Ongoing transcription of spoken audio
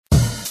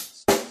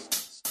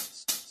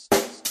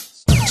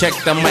Check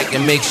the mic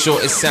and make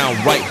sure it sound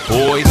right,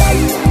 boys.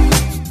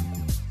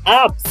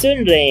 आप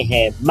सुन रहे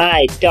हैं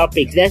My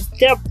Topic Let's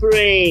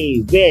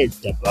Taprii with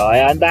the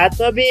boy on that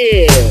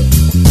mobile.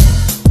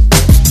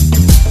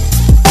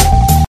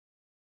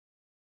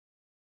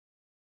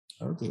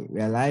 Okay, we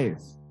are live.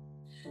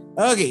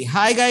 Okay,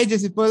 hi guys,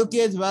 this is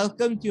Pulkis.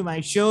 Welcome to my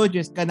show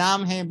जिसका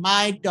नाम है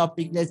My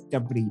Topic Let's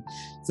Taprii.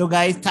 So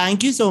guys,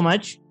 thank you so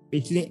much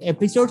पिछले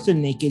episode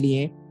सुनने के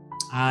लिए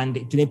and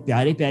इतने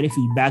प्यारे प्यारे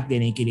फीडबैक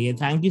देने के लिए.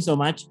 Thank you so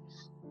much.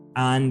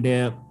 And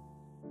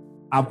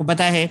आपको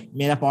पता है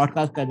मेरा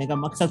पॉडकास्ट करने का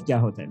मकसद क्या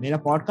होता है. मेरा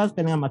पॉडकास्ट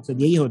करने का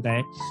मकसद यही होता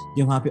है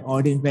जो वहाँ पे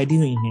ऑडियंस बैठी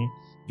हुई हैं,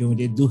 जो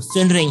मुझे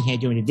सुन रही हैं,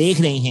 जो मुझे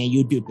देख रही हैं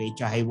यूट्यूब पे,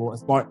 चाहे वो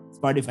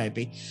स्पॉटिफाई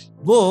पे,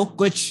 वो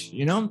कुछ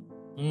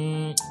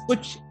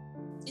कुछ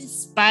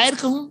इंस्पायर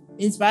कहूँ,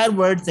 इंस्पायर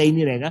वर्ड सही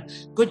नहीं रहेगा,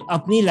 कुछ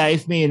अपनी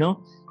लाइफ में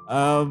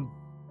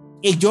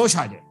एक जोश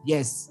आ जाए.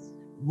 यस,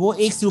 वो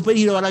एक सुपर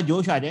हीरो वाला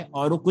जोश आ जाए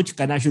और वो कुछ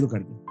करना शुरू कर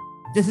दे.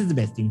 This is the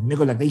best thing. मेरे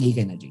को लगता है यही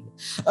कहना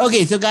चाहिए.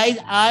 ओके, सो गाइज,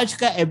 आज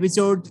का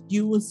एपिसोड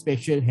क्यों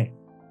स्पेशल है?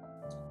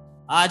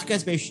 आज का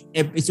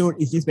एपिसोड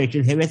इसलिए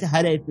स्पेशल है, वैसे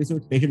हर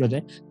एपिसोड स्पेशल होता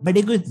है, बट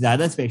ये कुछ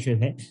ज्यादा स्पेशल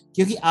है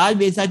क्योंकि आज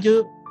मेरे साथ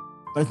जो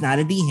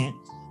पर्सनालिटी है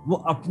वो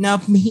अपने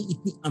आप में ही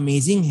इतनी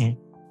अमेजिंग है.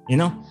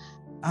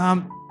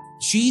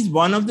 She is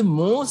one of the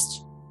most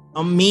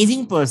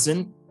amazing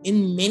person in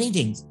many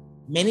things.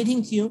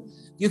 क्यों?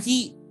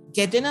 क्योंकि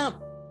कहते हैं ना,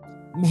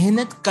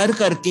 मेहनत कर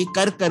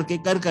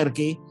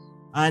करके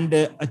एंड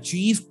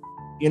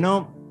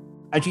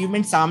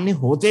अचीवमेंट सामने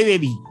होते हुए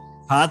भी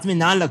हाथ में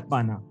ना लग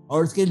पाना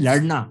और उसके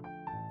लड़ना,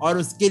 और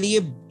उसके लिए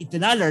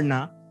इतना लड़ना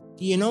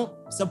कि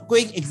सबको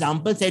एक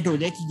एग्जांपल सेट हो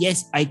जाए कि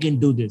yes I can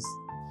do this.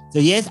 So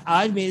yes,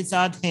 आज मेरे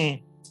साथ हैं,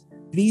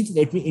 please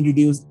let me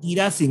introduce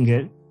Ira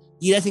Singhal.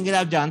 Ira Singhal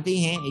आप जानते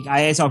ही हैं, एक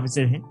IAS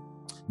ऑफिसर हैं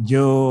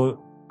जो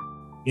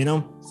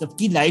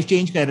सबकी लाइफ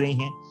चेंज कर रहे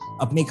हैं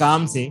अपने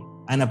काम से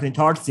एंड अपने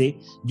थॉट से,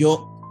 जो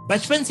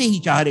बचपन से ही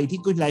चाह रही थी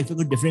कुछ लाइफ में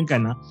कुछ डिफरेंट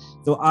करना.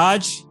 तो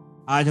आज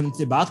हम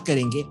उनसे बात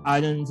करेंगे,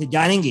 आज हम उनसे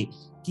जानेंगे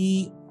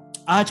कि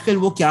आजकल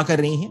वो क्या कर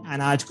रही हैं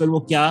एंड आजकल वो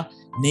क्या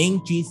नई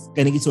चीज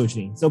करने की सोच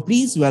रही हैं. So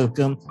please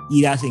welcome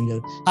Ira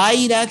Singhal. Hi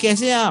Ira,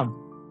 कैसे हैं आप?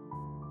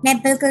 मैं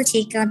बिल्कुल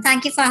ठीक हूँ.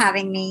 Thank you for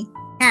having me.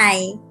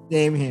 Hi.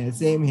 Same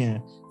here.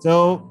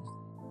 So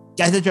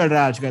कैसे चल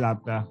रहा है आजकल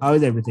आपका? How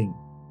is everything?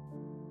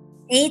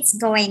 It's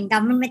going.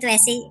 Government में तो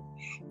ऐसे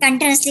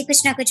कंटिन्यूअसली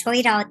कुछ ना कुछ हो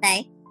ही रहा होता है.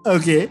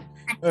 ओके.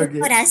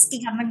 और आज की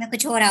गवर्नमेंट में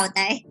कुछ हो रहा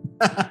होता है.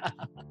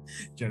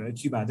 चलो,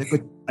 अच्छी बात है.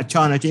 कुछ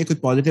अच्छा होना चाहिए, कुछ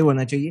पॉजिटिव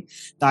होना चाहिए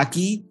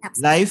ताकि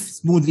लाइफ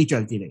स्मूथली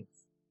चलती रहे.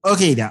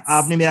 ओके ईरा,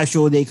 आपने मेरा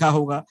शो देखा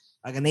होगा,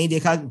 अगर नहीं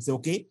देखा इट्स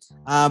ओके,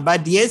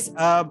 बट यस,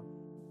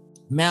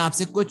 मैं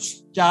आपसे कुछ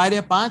 4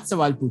 या 5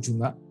 सवाल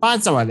पूछूंगा.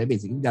 5 सवाल है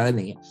बेसिकली, ज्यादा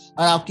नहीं है,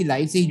 और आपकी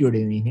लाइफ से ही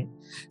जुड़े हुए हैं.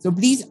 So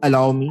please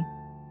allow me.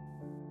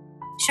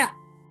 Sure.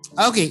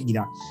 Okay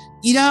Ira,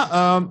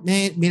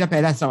 मेरा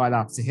पहला सवाल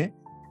आपसे है,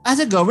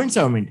 as a government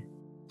servant,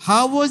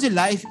 how was your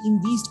life in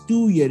these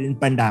 2 years in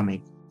pandemic?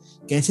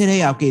 कैसे रहे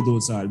आपके 2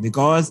 साल?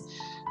 Because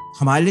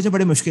हमारे लिए तो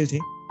बड़े मुश्किल थे.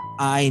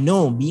 I know,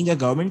 being a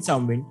government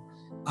servant,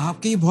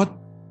 आपके बहुत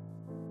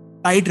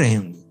टाइट रहे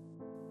होंगे,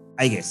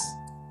 I guess.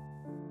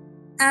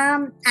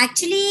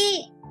 Actually,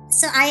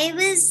 so I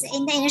was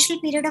in the initial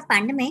period of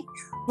pandemic,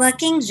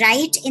 working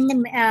right in the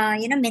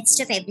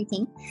midst of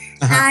everything,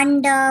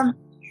 and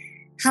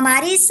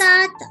हमारे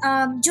साथ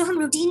जो हम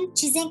रूटीन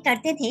चीजें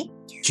करते थे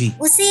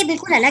उससे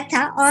बिल्कुल अलग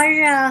था, और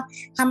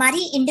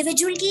हमारी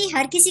इंडिविजुअल की,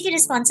 हर किसी की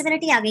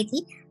रिस्पॉन्सिबिलिटी आ गई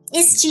थी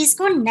इस चीज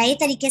को नए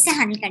तरीके से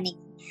हैंडल करने की.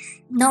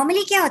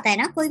 नॉर्मली क्या होता है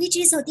ना, कोई भी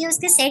चीज होती है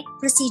उसके सेट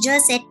प्रोसीजर,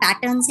 सेट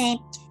पैटर्न्स हैं,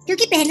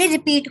 क्योंकि पहले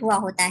रिपीट हुआ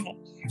होता है.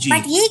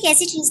 बट ये एक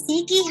ऐसी चीज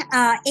थी कि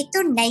एक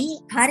तो नई,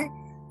 हर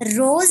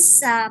रोज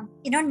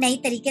नई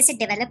तरीके से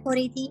डेवलप हो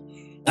रही थी.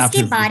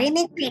 इसके बारे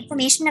में कोई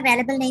इन्फॉर्मेशन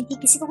अवेलेबल नहीं थी,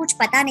 किसी को कुछ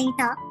पता नहीं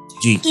था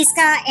कि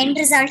इसका एंड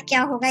रिजल्ट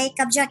क्या होगा, ये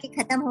कब जाके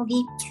खत्म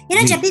होगी.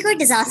 जब भी कोई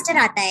डिजास्टर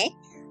आता है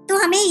तो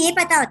हमें ये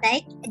पता होता है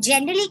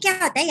जनरली क्या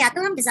होता है, या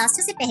तो हम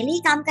डिजास्टर से पहले ही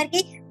काम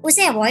करके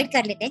उसे अवॉइड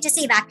कर लेते हैं,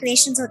 जैसे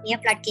इवैक्यूएशंस होती हैं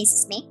फ्लड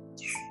केसेस में,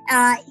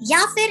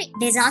 या फिर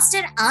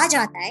डिजास्टर आ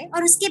जाता है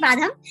और उसके बाद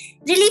हम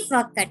रिलीफ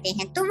वर्क करते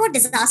हैं. तो वो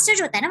डिजास्टर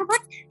जो होता है ना, वो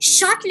बहुत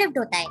शॉर्ट लिव्ड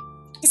होता है.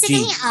 जैसे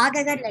कहीं आग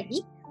अगर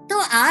लगी तो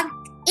आग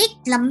एक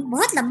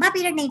बहुत लंबा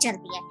पीरियड नहीं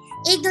चलती है,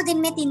 1-2 दिन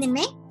में, 3 दिन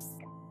में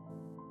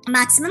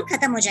मैक्सिमम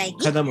खत्म हो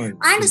जाएगी,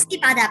 एंड उसके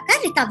बाद आपका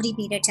रिकवरी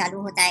पीरियड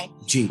चालू होता है.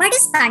 बट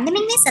इस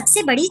पैंडेमिक में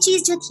सबसे बड़ी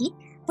चीज जो थी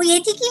वो ये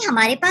थी कि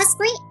हमारे पास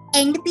कोई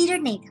एंड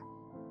पीरियड नहीं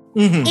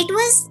था. इट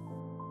वाज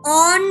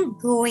ऑन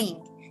गोइंग,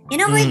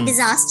 वो एक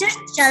डिजास्टर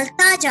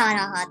चलता जा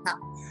रहा था.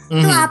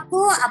 तो आपको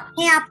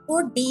अपने आप को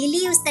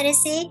डेली उस तरह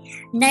से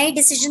नए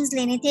डिसीजंस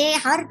लेने थे,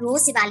 हर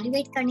रोज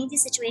इवैल्यूएट करनी थी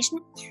सिचुएशन,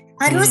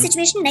 हर रोज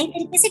सिचुएशन नई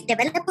तरीके से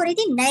डेवलप हो रही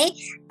थी, नए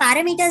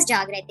पैरामीटर्स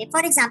जाग रहे थे.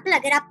 फॉर एग्जांपल,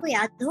 अगर आपको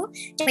याद हो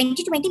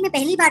 2020 में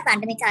पहली बार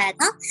पैंडेमिक आया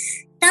था,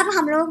 तब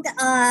हम लोग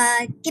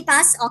के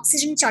पास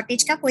ऑक्सीजन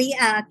शॉर्टेज का कोई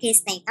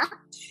केस नहीं था,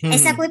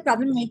 ऐसा कोई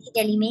प्रॉब्लम नहीं थी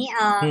दिल्ली में.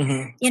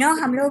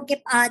 हम लोग के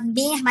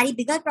हमारी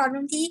बिगर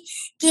प्रॉब्लम थी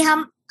कि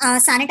हम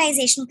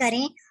सैनिटाइजेशन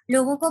करें,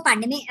 लोगों को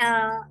पैंडेमिक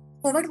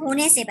कोविड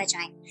होने से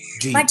बचाएं।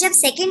 बट जब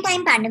सेकेंड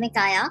टाइम पैंडेमिक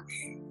आया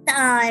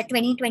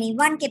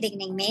 2021 के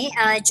बिगनिंग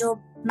में जो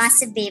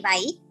मैसिव वेव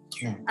आई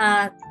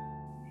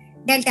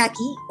डेल्टा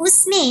की,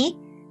 उसमें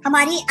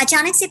हमारी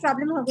अचानक से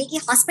प्रॉब्लम हो गई कि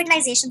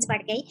हॉस्पिटलाइजेशंस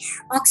बढ़ गई,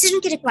 ऑक्सीजन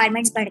की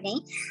रिक्वायरमेंट्स बढ़ गई,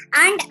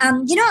 एंड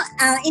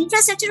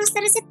इंफ्रास्ट्रक्चर उस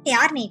तरह से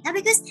तैयार नहीं था,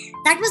 because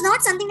that was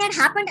not something that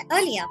happened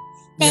earlier.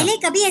 पहले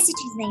कभी ऐसी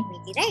चीज नहीं हुई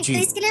थी, राइट?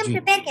 तो इसके लिए हम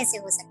प्रिपेयर कैसे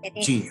हो सकते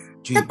थे?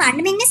 तो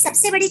पैंडेमिक में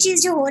सबसे बड़ी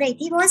चीज जो हो रही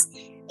थी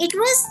इट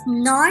वाज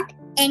नॉट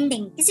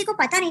एंडिंग। किसी को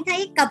पता नहीं था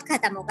ये कब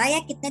खत्म होगा या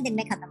कितने दिन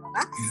में खत्म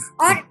होगा,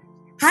 और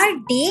हर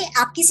डे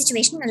आपकी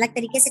सिचुएशन अलग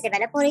तरीके से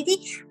डेवलप हो रही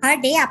थी, हर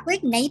डे आपको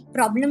एक नई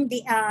प्रॉब्लम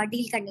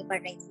डील करनी पड़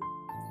रही थी।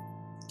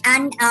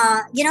 And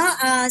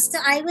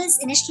so I was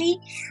initially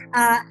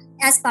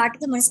as part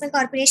of the municipal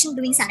corporation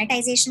doing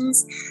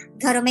sanitizations,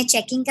 घरों में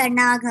चेकिंग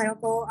करना, घरों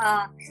को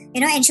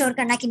इंश्योर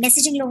करना कि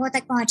मैसेजिंग लोगों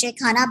तक पहुंचे,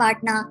 खाना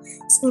बांटना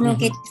स्कूलों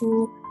के थ्रू,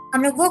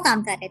 हम लोग वो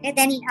काम कर रहे थे।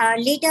 Then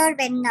later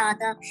when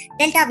the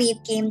Delta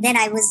wave came, then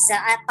I was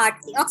part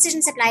of the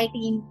oxygen supply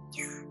team,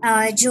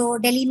 जो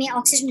दिल्ली में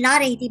ऑक्सीजन ला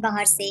रही थी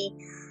बाहर से।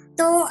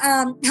 तो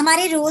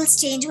हमारे रोल्स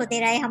चेंज होते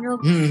रहे, हम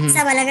लोग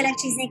सब अलग अलग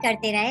चीजें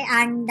करते रहे,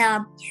 and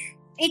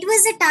it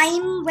was a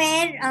time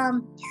where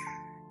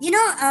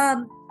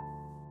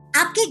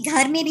आपके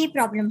घर में भी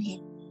प्रॉब्लम है,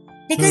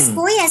 बिकॉज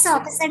कोई ऐसा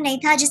ऑफिसर नहीं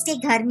था जिसके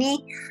घर में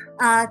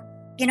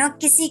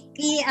किसी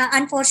की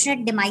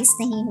अनफॉर्चुनेट डिमाइस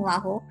नहीं हुआ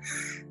हो,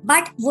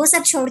 बट वो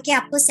सब छोड़ के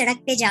आपको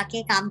सड़क पे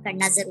जाके काम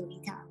करना जरूरी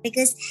था,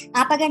 बिकॉज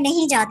आप अगर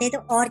नहीं जाते तो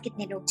और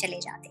कितने लोग चले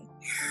जाते।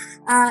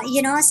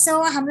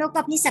 सो हम लोग को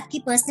अपनी सबकी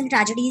पर्सनल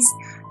ट्रेजेडीज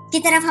की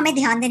तरफ हमें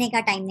ध्यान देने का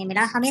टाइम नहीं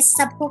मिला। हमें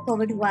सबको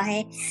कोविड हुआ है,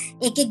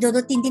 एक एक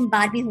दो तीन तीन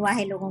बार भी हुआ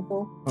है लोगों को,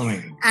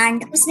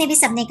 एंड उसमें भी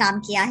सबने काम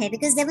किया है,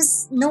 because there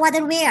was no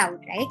other way out,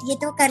 right? ये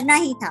तो करना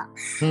ही था,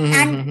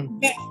 and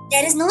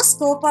there is no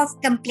scope of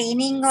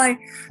complaining और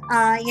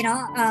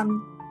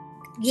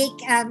ये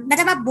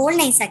मतलब आप बोल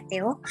नहीं सकते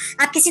हो,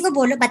 आप किसी को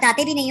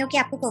बताते भी नहीं हो कि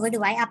आपको कोविड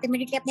हुआ है। आप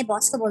इमीडिएटली अपने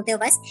बॉस को बोलते हो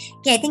बस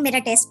कि आई थिंक मेरा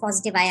टेस्ट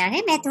पॉजिटिव आया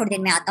है, मैं थोड़ी देर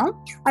में आता हूँ,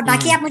 और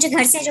बाकी आप मुझे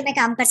घर से जो मैं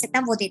काम कर सकता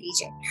हूँ वो दे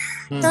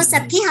दीजिए। तो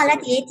सबकी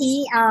हालत ये थी,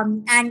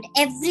 and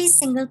every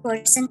single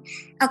person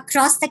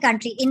across the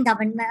country in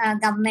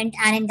government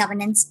and in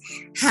governance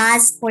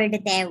has pulled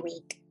there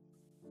wait.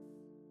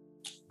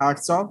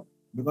 Hats off,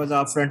 because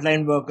our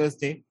frontline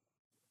workers थे,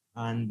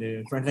 and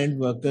frontline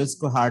workers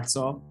को hats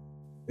off,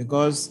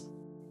 because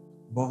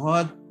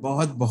बहुत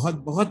बहुत बहुत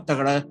बहुत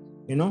तगड़ा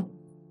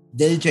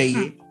दिल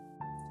चाहिए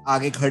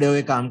आगे खड़े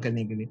हुए काम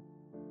करने के लिए,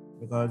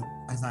 बिकॉज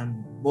आसान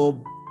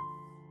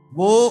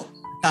वो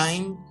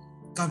टाइम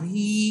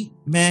कभी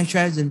मैं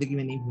शायद जिंदगी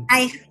में नहीं भूल।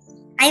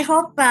 आई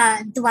होप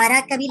दोबारा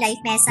कभी लाइफ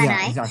में ऐसा ना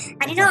आए।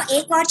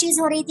 एक और चीज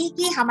हो रही थी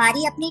कि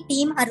हमारी अपनी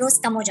टीम हर रोज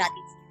कम हो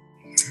जाती थी।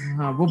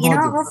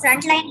 वो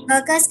फ्रंट लाइन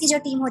वर्कर्स की जो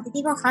टीम होती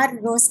थी वो हर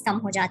रोज कम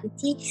हो जाती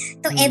थी,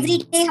 तो एवरी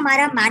डे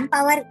हमारा मैन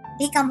पावर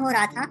भी कम हो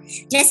रहा था।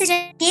 जैसे जैसे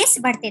केस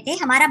बढ़ते थे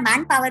हमारा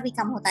मैन पावर भी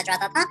कम होता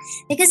जाता था,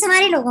 बिकॉज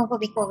हमारे लोगों को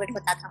भी कोविड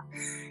होता था।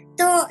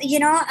 तो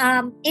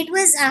it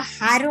was a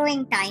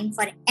harrowing time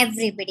for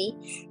everybody,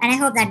 and I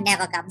hope that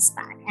never comes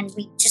back, and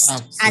we just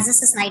as a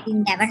society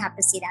never have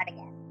to see that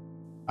again.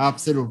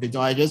 Absolutely. So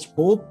I just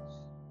hope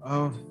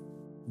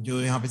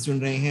जो यहाँ पे सुन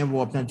रहे हैं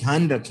वो अपना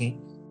ध्यान रखें,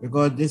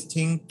 because this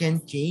thing can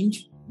change,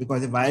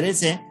 because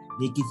virus है,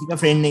 ये किसी का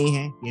फ्रेंड नहीं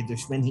है, ये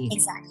दुश्मन ही है।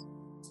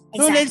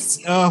 So let's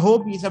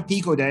hope ये सब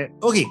ठीक हो जाए।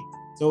 Okay,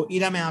 so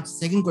ईरा, मैं आपसे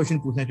सेकंड क्वेश्चन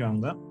पूछना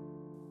चाहूंगा।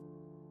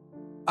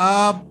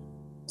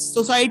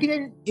 सोसाइटी का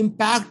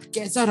इम्पैक्ट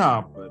कैसा रहा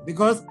आप पर?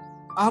 बिकॉज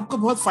आपको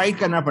बहुत फाइट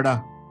करना पड़ा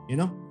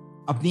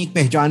अपनी एक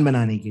पहचान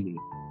बनाने के लिए,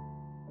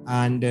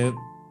 एंड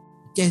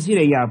कैसी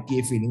रही आपकी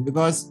ये फीलिंग?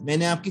 बिकॉज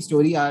मैंने आपकी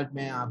स्टोरी आज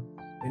मैं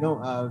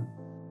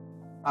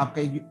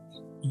आपका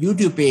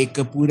YouTube पे एक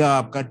पूरा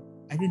आपका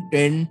आई थिंक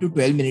 10 to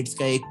 12 मिनट्स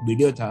का एक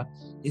वीडियो था,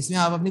 जिसमें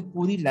आप अपनी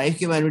पूरी लाइफ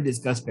के बारे में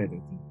डिस्कस कर रही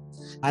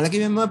थी।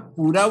 हालांकि मैं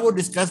पूरा वो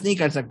डिस्कस नहीं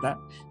कर सकता,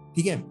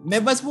 ठीक है,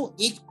 मैं बस वो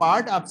एक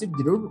पार्ट आपसे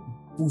जरूर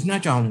पूछना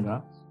चाहूंगा,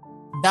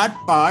 that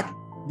part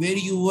where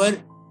you were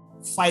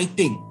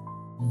fighting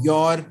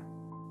your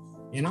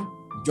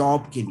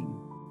job के लिए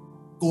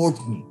कोर्ट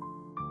में,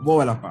 वो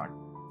वाला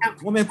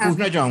पार्ट वो मैं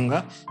पूछना चाहूंगा,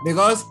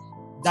 because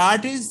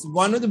that is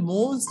one of the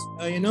most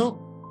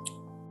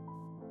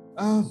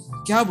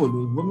क्या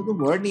बोलूं, वो मेरे को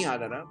वर्ड नहीं आ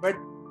रहा, बट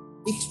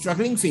एक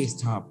स्ट्रगलिंग फेस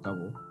था आपका,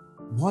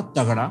 वो बहुत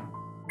तगड़ा,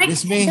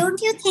 जिसमें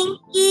डोंट यू थिंक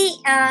कि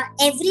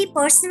एवरी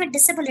पर्सन विद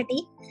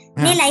डिसेबिलिटी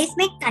ने लाइफ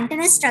में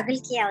कंटिन्यूअस स्ट्रगल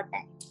किया होता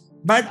है?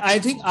 बट आई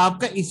थिंक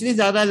आपका इसलिए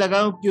ज्यादा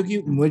लगा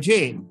क्योंकि मुझे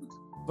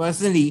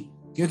पर्सनली,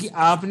 क्योंकि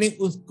आपने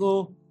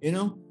उसको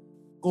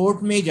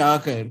कोर्ट में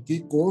जाकर,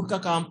 क्योंकि कोर्ट का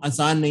काम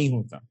आसान नहीं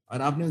होता,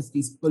 और आपने उस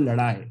चीज को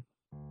लड़ा है।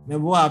 मैं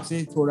वो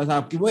आपसे थोड़ा सा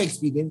आपकी वो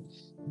एक्सपीरियंस,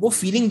 वो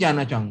फीलिंग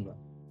जानना चाहूंगा।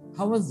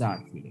 How was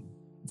that feeling?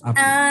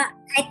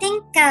 I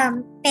think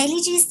पहली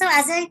चीज तो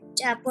as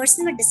a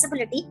person with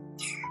disability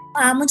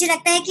मुझे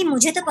लगता है कि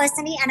मुझे तो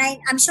personally, and I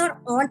am sure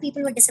all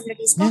people with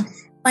disabilities को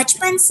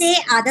बचपन से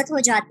आदत हो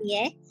जाती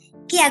है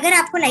कि अगर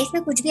आपको लाइफ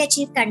में कुछ भी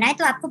अचीव करना है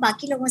तो आपको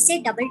बाकी लोगों से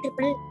डबल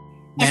ट्रिपल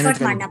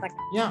एफर्ट मारना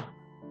पड़ता है।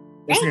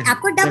 राइट,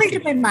 आपको डबल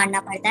ट्रिपल मारना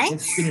पड़ता है.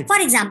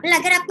 फॉर एग्जाम्पल,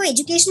 अगर आपको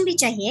एजुकेशन भी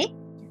चाहिए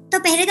तो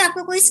पहले तो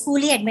आपको कोई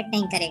स्कूल ही एडमिट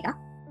नहीं करेगा.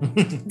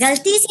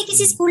 गलती से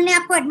किसी स्कूल ने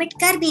आपको एडमिट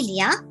कर भी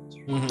लिया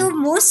तो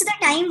मोस्ट ऑफ द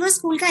टाइम वो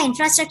स्कूल का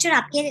इंफ्रास्ट्रक्चर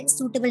आपके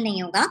सूटेबल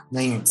नहीं होगा.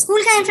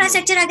 स्कूल का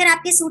इंफ्रास्ट्रक्चर अगर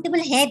आपके सूटेबल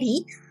है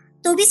भी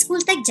तो भी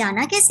स्कूल तक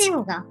जाना कैसे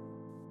होगा?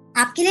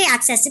 आपके लिए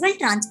एक्सेसिबल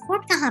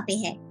ट्रांसपोर्ट कहाँ पे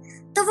है?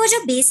 तो वो जो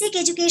बेसिक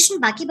एजुकेशन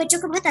बाकी बच्चों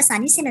को बहुत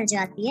आसानी से मिल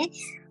जाती है,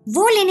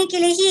 वो लेने के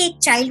लिए ही एक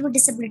चाइल्ड विद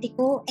डिसेबिलिटी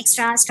को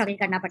एक्स्ट्रा स्ट्रगल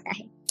करना पड़ता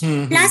है.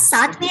 प्लस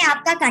साथ में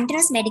आपका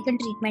कंटिन्यूअस मेडिकल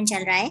ट्रीटमेंट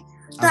चल रहा है,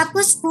 तो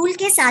आपको स्कूल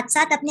के साथ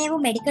साथ अपने वो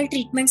मेडिकल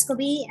ट्रीटमेंट्स को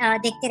भी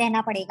देखते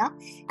रहना पड़ेगा.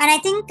 And I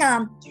think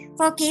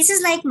for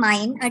cases like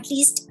mine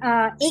at least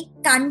एक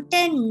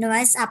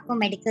कंटिन्यूअस आपको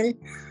मेडिकल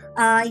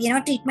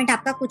ट्रीटमेंट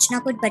आपका कुछ ना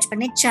कुछ बचपन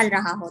में चल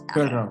रहा होता है.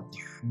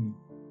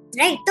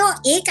 राइट, तो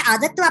एक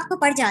आदत तो आपको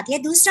पड़ जाती है.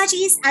 दूसरा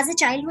चीज, as a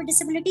child with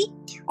disability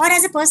और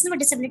as a person with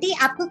disability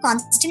आपको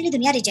कॉन्स्टेंटली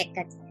दुनिया रिजेक्ट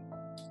करती है.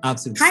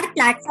 हर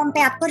प्लेटफॉर्म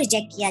पे आपको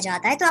रिजेक्ट किया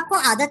जाता है, तो आपको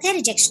आदत है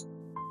रिजेक्शन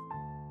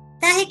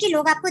है कि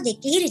लोग आपको देख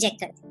के ही रिजेक्ट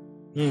करते हैं.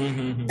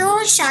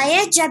 तो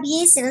शायद जब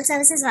ये सिविल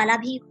सर्विसेज वाला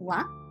भी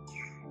हुआ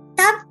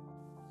तब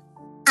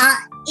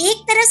एक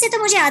तरफ से तो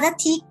मुझे आदत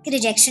थी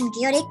रिजेक्शन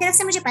की, और एक तरफ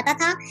से मुझे पता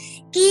था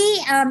कि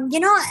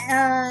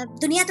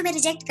दुनिया तुम्हें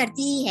रिजेक्ट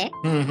करती ही है,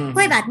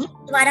 कोई बात नहीं,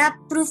 दोबारा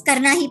प्रूव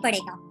करना ही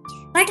पड़ेगा.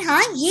 बट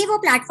हाँ, ये वो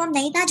प्लेटफॉर्म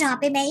नहीं था जहाँ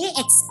पे मैं ये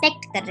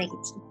एक्सपेक्ट कर रही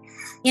थी.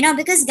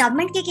 बिकॉज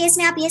गवर्नमेंट के केस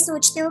में आप ये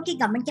सोचते हो कि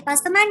गवर्नमेंट के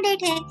पास तो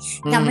मैंडेट है.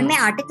 गवर्नमेंट में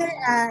आर्टिकल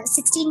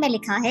 16 में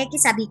लिखा है कि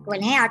सब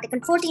इक्वल हैं. आर्टिकल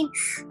 14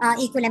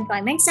 इक्वल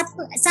एम्प्लॉयमेंट, सब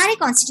सारे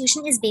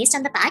constitution is based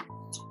on the fact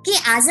कि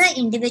as a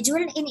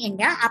individual in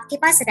India आपके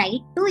पास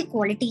राइट टू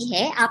इक्वालिटी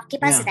है. आपके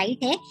पास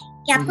राइट है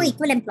कि आपको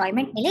इक्वल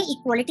एम्प्लॉयमेंट मिले,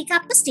 इक्वालिटी का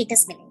आपको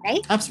स्टेटस मिले.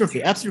 Right,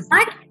 absolutely.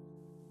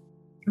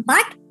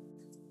 बट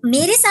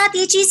मेरे साथ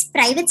ये चीज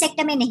प्राइवेट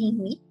सेक्टर में नहीं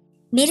हुई,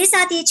 मेरे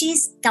साथ ये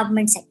चीज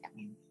गवर्नमेंट सेक्टर में,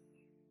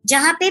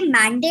 जहाँ पे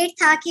मैंडेट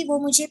था कि वो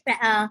मुझे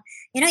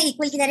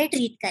इक्वल की तरह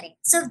ट्रीट करें.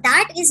 So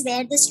that is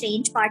where the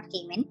strange part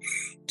came in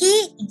कि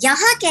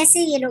यहाँ कैसे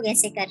ये लोग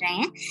ऐसे कर रहे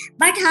हैं.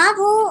 बट हाँ,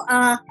 वो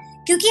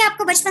क्योंकि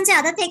आपको बचपन से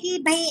आदत है कि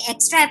भाई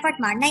एक्स्ट्रा एफर्ट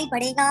मारना ही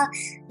पड़ेगा,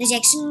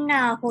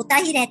 रिजेक्शन होता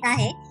ही रहता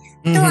है,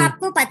 तो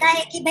आपको पता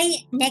है कि भाई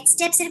नेक्स्ट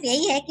स्टेप सिर्फ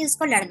यही है कि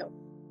उसको लड़ लो,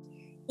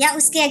 या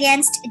उसके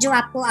अगेंस्ट जो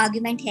आपको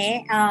आर्गुमेंट है,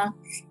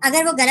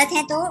 अगर वो गलत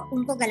है तो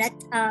उनको गलत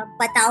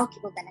बताओ कि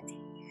वो गलत है.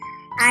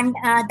 And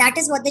that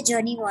is what the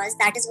journey was,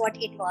 that is what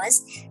it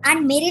was.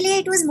 And मेरे लिए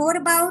it was more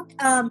about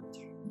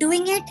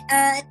doing it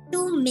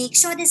to make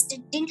sure this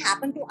didn't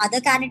happen to other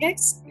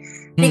candidates.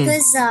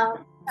 Because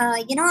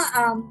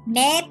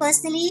मैं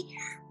पर्सनली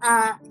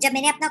जब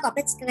मैंने अपना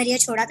कॉर्पोरेट करियर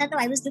छोड़ा था तो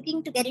I was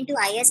looking to get into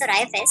IAS और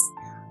IFS,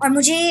 और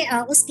मुझे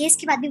उस केस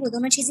के बाद भी वो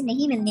दोनों चीजें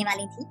नहीं मिलने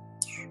वाली थी.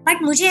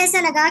 बट मुझे ऐसा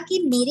लगा कि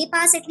मेरे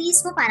पास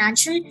एटलीस्ट वो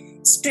फाइनेंशियल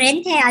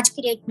स्ट्रेंथ है आज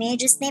की डेट में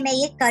जिसमें मैं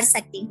ये कर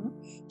सकती हूँ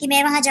कि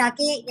मैं वहां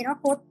जाके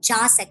कोर्ट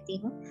जा सकती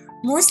हूँ.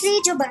 मोस्टली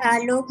जो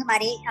लोग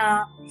हमारे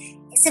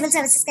सिविल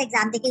सर्विसेज का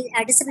एग्जाम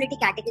देके डिसेबिलिटी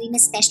कैटेगरी में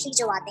स्पेशली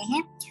जो आते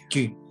हैं,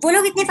 वो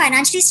लोग इतने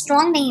फाइनेंशियली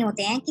स्ट्रांग नहीं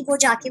होते हैं कि वो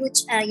जाके वो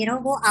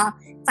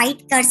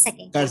फाइट कर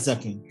सकें.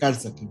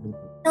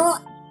 तो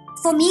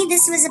for me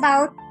this was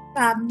about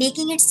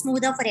making it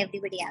smoother for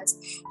everybody else,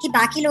 कि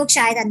बाकी लोग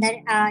शायद अंदर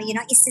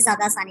इससे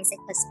ज्यादा आसानी से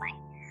फंस पाए.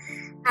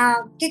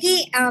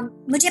 क्योंकि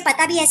मुझे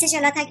पता भी ऐसे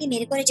चला था कि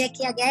मेरे को रिजेक्ट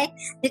किया गया है,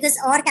 बिकॉज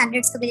और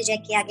कैंडिडेट्स को भी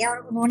रिजेक्ट किया गया, और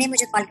उन्होंने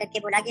मुझे कॉल करके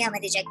बोला कि हमें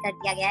रिजेक्ट कर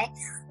दिया गया है,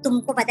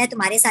 तुमको पता है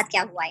तुम्हारे साथ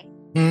क्या हुआ है.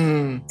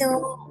 तो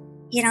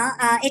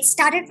it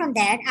started from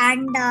there.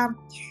 And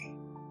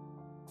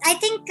I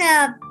think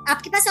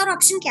आपके पास और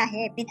ऑप्शन क्या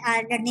है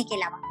लड़ने के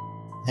अलावा?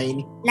 है ही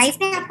नहीं. लाइफ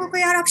में आपको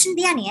कोई और ऑप्शन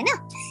दिया नहीं है ना.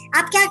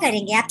 आप क्या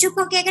करेंगे? आप चुप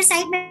होके अगर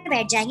साइड में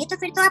बैठ जाएंगे तो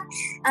फिर तो आप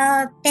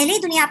पहले ही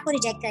दुनिया आपको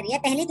रिजेक्ट कर रही है,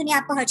 पहले ही दुनिया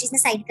आपको हर चीज में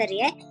साइड कर रही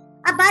है,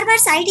 आप बार बार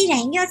साइड ही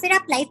रहेंगे और फिर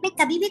आप लाइफ में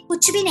कभी भी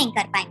कुछ भी नहीं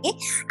कर पाएंगे.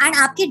 एंड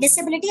आपकी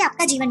डिसेबिलिटी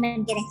आपका जीवन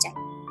बन के रह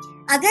जाएगी.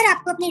 अगर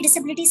आपको अपनी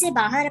डिसेबिलिटी से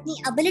बाहर अपनी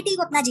एबिलिटी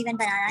को अपना जीवन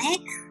बनाना है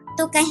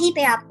तो कहीं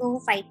पे आपको वो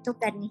फाइट तो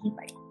करनी ही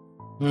पड़ेगी.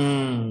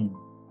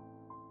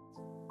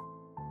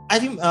 आई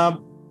थिंक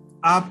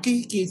आपके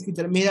केस की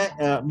तरह मेरा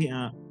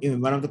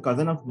one of the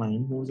cousin of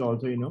mine who is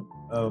also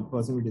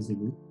person with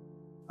disability,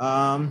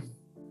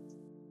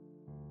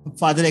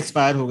 father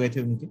expire हो गए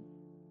थे उनके.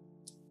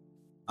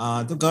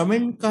 तो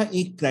गवर्नमेंट का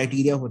एक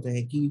क्राइटेरिया होता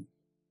है कि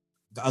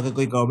अगर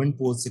कोई गवर्नमेंट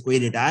पोस्ट से कोई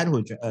रिटायर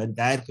हो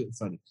जाए,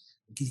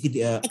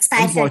 किसी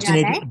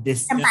अनफॉर्चुनेट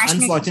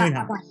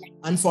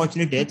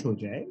डेथ हो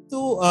जाए,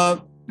 तो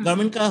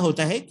गवर्नमेंट का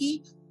होता है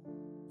कि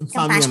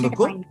फैमिली मेंबर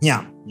को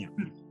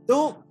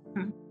तो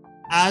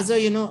एज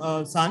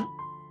अ सन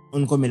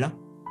उनको मिला.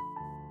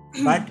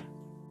 But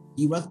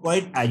he was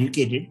quite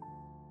educated,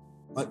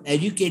 और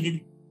एजुकेटेड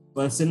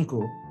पर्सन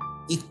को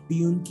एक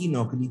पियून की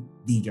नौकरी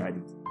दी जा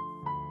रही थी.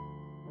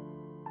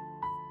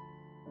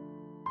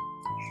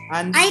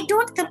 I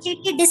don't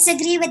completely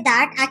disagree with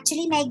that.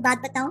 Actually, मैं एक बात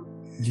बताऊं,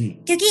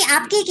 क्योंकि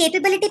आपकी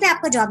कैपेबिलिटी पे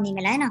आपको जॉब नहीं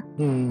मिला है ना.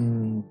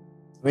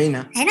 वही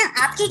ना, है ना,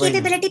 आपकी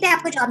कैपेबिलिटी पे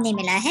आपको जॉब नहीं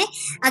मिला है.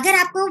 अगर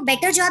आपको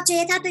बेटर जॉब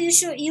चाहिए था तो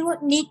you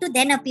need to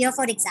then appear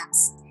for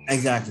exams.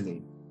 Exactly.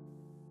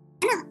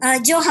 है ना,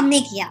 जो हमने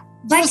किया,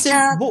 बट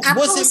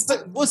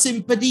वो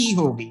सिंपैथी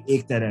हो गई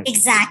एक तरह।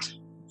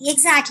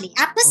 एग्जैक्टली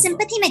आपको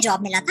सिंपैथी में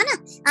जॉब मिला था ना,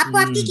 आपको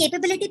आपकी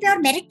कैपेबिलिटी पे और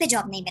मेरिट पे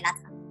जॉब नहीं मिला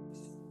था।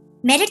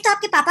 मेरिट तो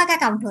आपके पापा का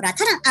काउंट हो रहा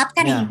था ना,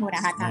 आपका नहीं हो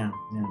रहा था,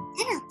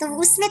 है ना। तो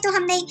उसमें तो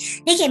हम नहीं,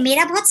 देखिए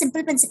मेरा बहुत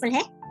सिंपल प्रिंसिपल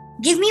है,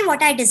 give me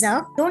what I deserve,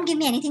 don't give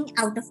me anything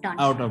out of turn.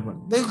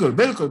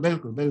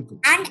 बिल्कुल।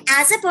 And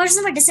as a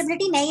person with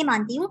disability मैं ये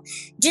मानती हूँ,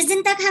 जिस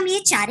दिन तक हम ये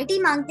चैरिटी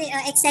मांगते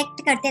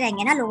एक्सेप्ट करते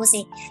रहेंगे ना लोगों से,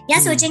 या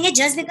सोचेंगे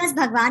जस्ट बिकॉज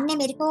भगवान ने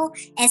मेरे को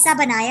ऐसा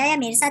बनाया या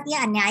मेरे साथ ये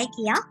अन्याय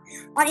किया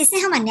और इसे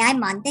हम अन्याय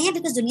मानते हैं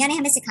बिकॉज दुनिया ने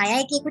हमें सिखाया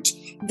है कि कुछ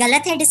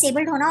गलत है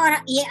डिसेबल्ड होना और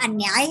ये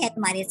अन्याय है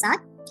तुम्हारे साथ,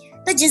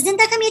 तो जिस दिन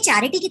तक हम ये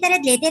चैरिटी की तरह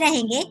लेते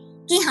रहेंगे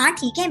कि हाँ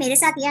ठीक है मेरे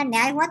साथ ये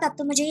अन्याय हुआ तो अब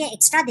तो मुझे ये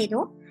एक्स्ट्रा दे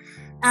दो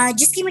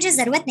जिसकी मुझे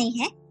जरूरत नहीं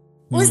है,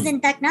 उस दिन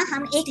तक ना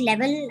हम एक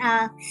लेवल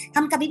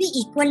हम कभी भी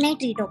इक्वल नहीं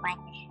ट्रीट हो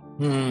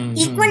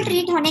पाएंगे। इक्वल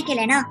ट्रीट होने के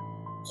लिए ना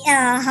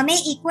हमें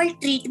इक्वल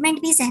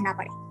ट्रीटमेंट भी सहना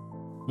पड़े।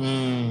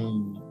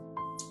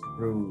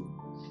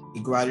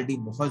 इक्वालिटी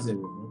बहुत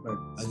जरूरी है, बट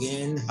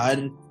अगेन हर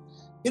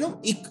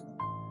एक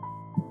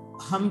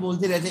हम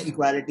बोलते रहते हैं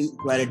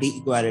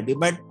इक्वालिटी,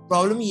 बट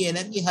प्रॉब्लम ये है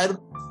ना कि हर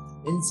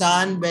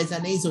इंसान वैसा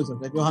नहीं सोच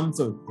सकता जो हम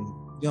सोचते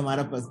हैं। जो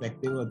हमारा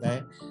पर्सपेक्टिव होता है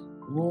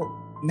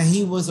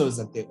वो सोच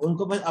सकते,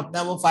 उनको बस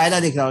अपना वो फायदा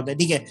दिख रहा होता है,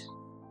 ठीक है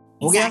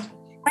हो गया,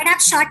 बट आप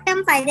शॉर्ट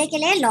टर्म फायदे के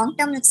लिए लॉन्ग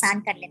टर्म नुकसान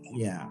कर लेते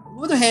हैं।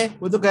 वो तो है,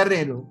 वो तो कर रहे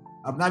हैं लोग,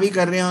 अपना भी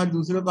कर रहे हैं और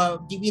दूसरों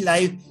की भी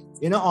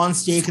लाइफ ऑन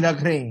स्टेक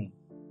रख रहे हैं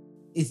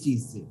इस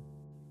चीज से।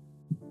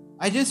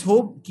 आई जस्ट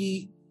होप कि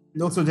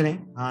लोग सोच रहे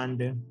हैं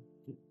and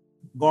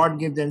God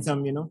gives them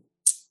some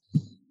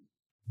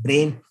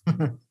brain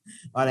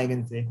or I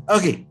can say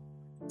okay।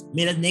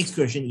 मेरा नेक्स्ट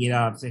क्वेश्चन ये रहा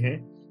आपसे है,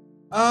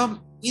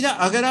 इरा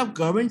अगर आप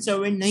गवर्नमेंट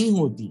सर्वेंट नहीं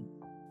होती,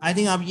 आई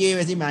थिंक आप ये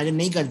वैसे इमेजिन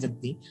नहीं कर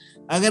सकती,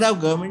 अगर आप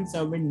गवर्नमेंट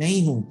सर्वेंट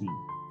नहीं होती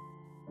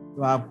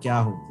तो आप क्या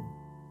होती?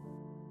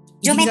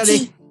 जो मैं थी।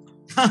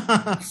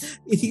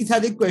 इसी के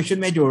साथ एक क्वेश्चन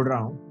मैं जोड़ रहा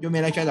हूँ जो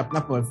मेरा शायद अपना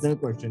पर्सनल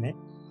क्वेश्चन है।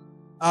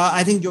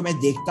 आई थिंक जो मैं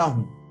देखता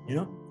हूँ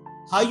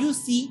how you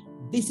see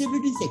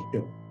disability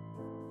sector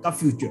का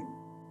future,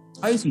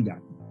 how you see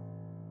that?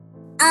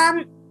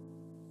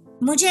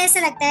 मुझे ऐसा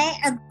लगता है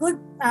a good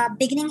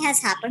beginning has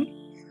happened।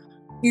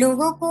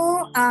 लोगों को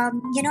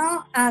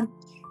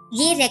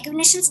ये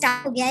recognition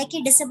स्टार्ट हो गया है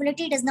कि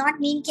disability does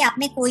not mean कि आप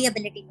में कोई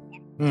ability नहीं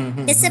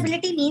है।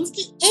 Disability means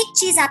कि एक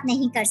चीज आप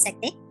नहीं कर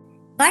सकते,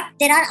 but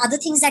there are other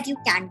things that you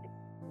can do।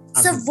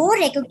 So वो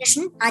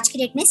recognition आज की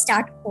डेट में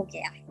स्टार्ट हो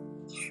गया है,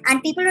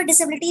 and people with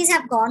disabilities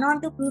have gone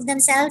on to prove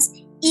themselves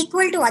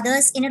equal to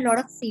others in a lot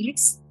of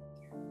fields।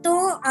 तो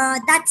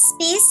that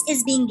space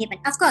is being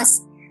given। Of course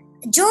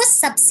जो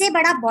सबसे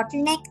बड़ा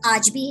बॉटलनेक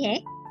आज भी है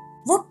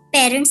वो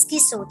पेरेंट्स की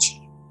सोच है।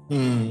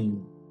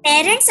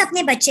 पेरेंट्स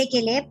अपने बच्चे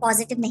के लिए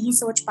पॉजिटिव नहीं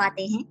सोच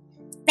पाते हैं।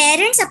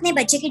 पेरेंट्स अपने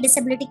बच्चे की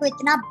डिसेबिलिटी को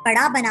इतना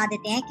बड़ा बना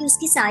देते हैं कि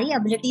उसकी सारी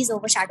एबिलिटीज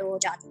ओवरशैडो हो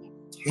जाती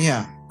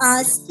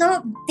हैं। सो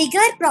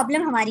बिगर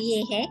प्रॉब्लम हमारी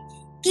ये है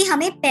कि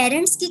हमें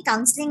पेरेंट्स की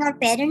काउंसलिंग और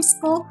पेरेंट्स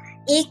को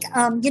एक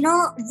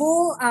वो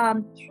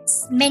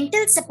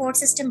मेंटल सपोर्ट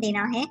सिस्टम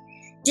देना है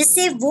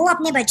जिससे वो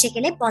अपने बच्चे के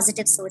लिए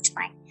पॉजिटिव सोच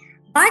पाए।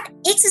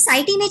 बट एक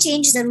सोसाइटी में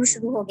चेंज जरूर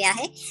शुरू हो गया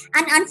है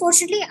एंड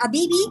अनफॉर्चुनेटली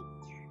अभी भी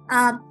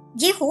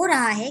ये हो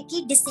रहा है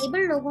कि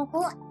डिसेबल्ड लोगों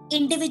को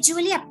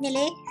इंडिविजुअली अपने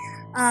लिए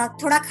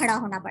थोड़ा खड़ा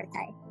होना पड़ता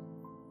है।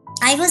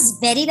 I was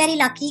very very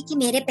lucky कि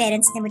मेरे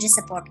पेरेंट्स ने मुझे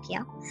सपोर्ट किया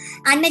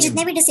एंड मैं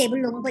जितने भी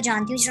डिसेबल्ड लोगों को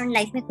जानती हूँ जिन्होंने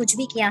लाइफ में कुछ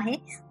भी किया है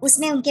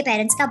उसमें उनके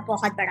पेरेंट्स का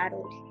बहुत बड़ा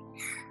रोल है।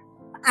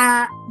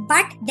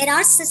 But there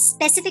are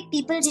specific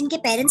people जिनके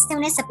पेरेंट्स ने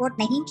उन्हें सपोर्ट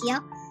नहीं किया,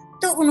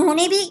 तो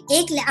उन्होंने भी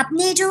एक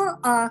अपने जो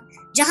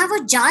जहां वो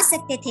जा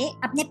सकते थे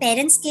अपने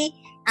पेरेंट्स के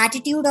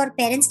एटीट्यूड और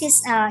पेरेंट्स के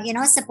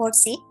सपोर्ट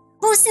से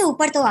वो उससे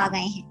ऊपर तो आ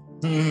गए हैं।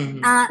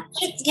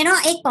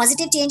 एक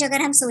पॉजिटिव चेंज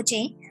अगर हम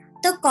सोचें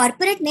तो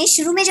कॉर्पोरेट में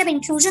शुरू में जब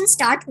इंक्लूजन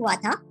स्टार्ट हुआ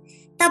था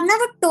तब ना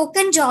वो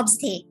टोकन जॉब्स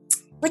थे,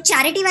 वो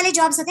चैरिटी वाले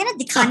जॉब्स होते हैं ना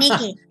दिखाने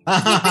के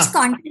कुछ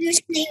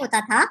कंट्रीब्यूशन नहीं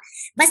होता था,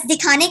 बस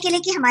दिखाने के लिए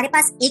कि हमारे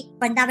पास एक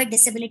बंदा विद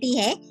डिसेबिलिटी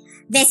है,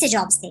 वैसे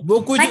जॉब्स थे। वो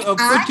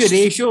कुछ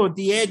रेशो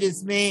होती है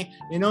जिसमें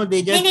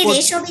दे जस्ट नहीं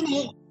रेशो भी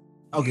नहीं।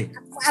 ओके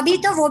अभी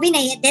तो वो भी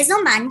नहीं है, देयर इज नो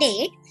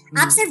मैंडेट।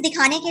 आप सिर्फ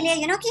दिखाने के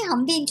लिए कि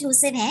हम भी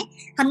इंक्लूसिव हैं,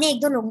 हमने एक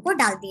दो लोगों को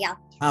डाल दिया,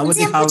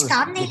 उनसे हम कुछ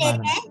काम नहीं ले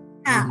रहे हैं।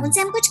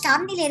 उनसे हम कुछ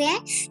काम नहीं ले रहे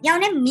हैं या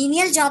उन्हें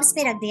मीनियल जॉब्स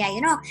पे रख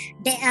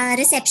दिया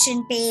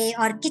रिसेप्शन पे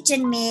और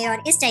किचन में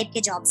और इस टाइप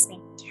के जॉब्स में।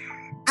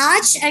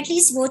 आज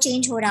एटलीस्ट वो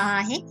चेंज हो रहा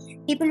है,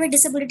 पीपल विद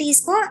डिसेबिलिटीज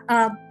को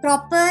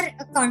प्रॉपर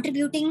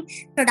कंट्रीब्यूटिंग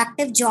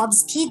प्रोडक्टिव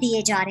जॉब्स भी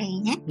दिए जा रहे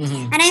हैं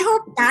and I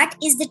hope that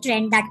is the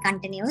trend that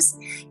continues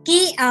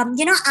कि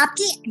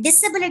आपकी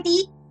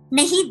डिसेबिलिटी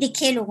नहीं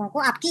दिखे लोगों को,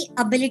 आपकी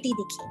एबिलिटी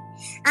दिखे।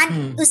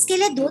 एंड उसके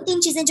लिए दो तीन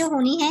चीजें जो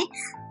होनी है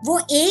वो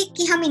एक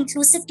कि हम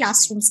इंक्लूसिव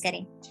क्लासरूम्स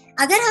करें।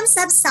 अगर हम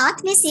सब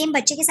साथ में सेम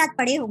बच्चे के साथ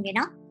पढ़े होंगे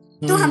ना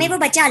तो हमें वो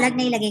बच्चा अलग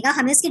नहीं लगेगा,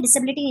 हमें उसकी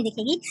डिसेबिलिटी नहीं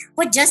दिखेगी,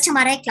 वो जस्ट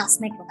हमारा एक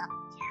क्लासमेट होगा।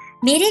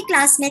 मेरे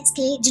क्लासमेट्स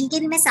के जिनके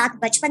भी मैं साथ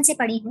बचपन से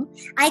पढ़ी हूँ,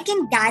 आई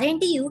कैन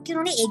गारंटी यू कि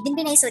उन्होंने एक दिन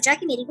भी नहीं सोचा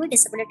कि मेरी कोई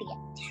डिसेबिलिटी है।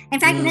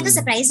 इनफैक्ट उन्हें तो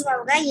सरप्राइज हुआ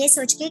होगा ये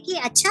सोच के कि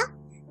अच्छा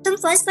तुम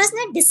फर्स्ट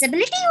पर्सन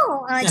डिसेबिलिटी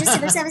हो जो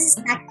सिविल सर्विसेज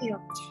क्रैक की हो,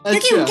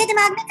 क्योंकि उनके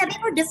दिमाग में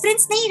कभी वो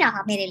डिफरेंस नहीं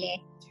रहा मेरे लिए।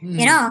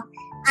 You know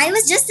I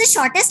was just the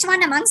shortest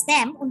one amongst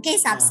them उनके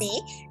हिसाब से,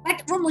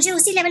 बट वो मुझे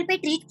उसी लेवल पे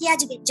ट्रीट किया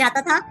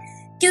जाता था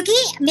क्योंकि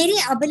मेरी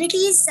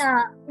एबिलिटीज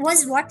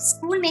वाज व्हाट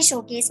स्कूल में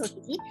शोकेस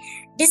होती थी।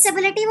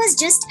 Disability was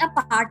just a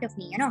part of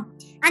me, you know,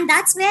 and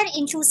that's where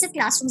inclusive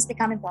classrooms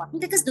become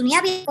important, because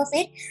दुनिया भी को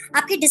फिर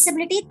आपकी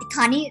डिसेबिलिटी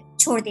दिखानी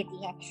छोड़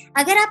देती है।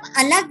 अगर आप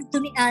अलग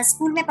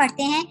स्कूल में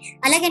पढ़ते हैं,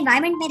 अलग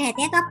एनवायरनमेंट में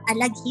रहते हैं, तो आप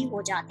अलग ही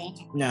हो जाते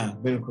हैं।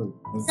 बिल्कुल।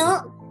 So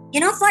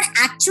you know for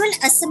actual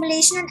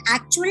assimilation and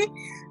actual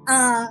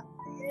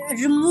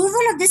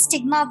removal of this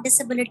stigma of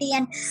disability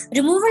and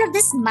removal of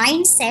this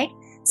mindset,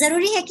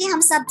 जरूरी है कि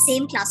हम सब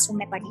सेम क्लासरूम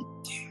में पढ़ें।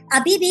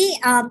 अभी भी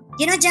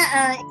यू नो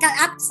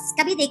आप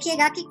कभी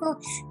देखिएगा कि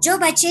जो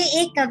बच्चे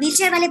एक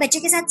व्हीलचेयर वाले बच्चे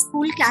के साथ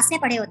स्कूल क्लास में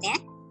पढ़े होते हैं,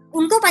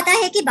 उनको पता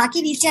है कि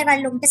बाकी व्हीलचेयर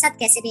वाले लोगों के साथ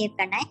कैसे बिहेव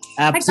करना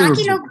है, बट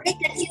बाकी लोग बड़े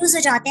कंफ्यूज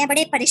हो जाते हैं,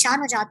 बड़े परेशान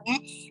हो जाते हैं,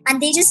 and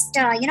they just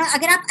you know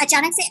अगर आप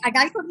अचानक से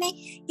अडल्टहुड में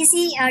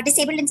किसी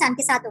डिसेबल्ड इंसान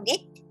के साथ होंगे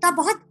तो आप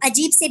बहुत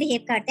अजीब से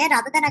बिहेव करते हैं,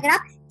 रादर देन अगर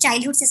आप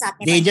चाइल्डहुड से साथ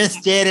में they just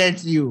stare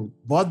at you,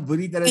 बहुत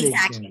बुरी तरह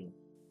देखते हैं।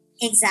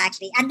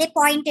 Exactly, and they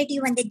point at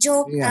you and they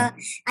joke,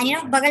 and you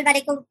know बगल वाले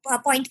को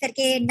point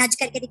करके नज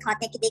करके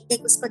दिखाते हैं कि देख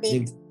देख उसको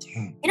देख,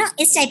 you know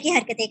इस टाइप की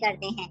हरकतें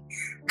करते हैं।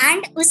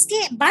 एंड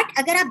उसके बट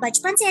अगर आप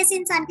बचपन से ऐसे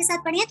इंसान के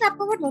साथ पढ़े हैं तो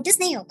आपको वो नोटिस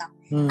नहीं होगा,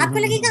 आपको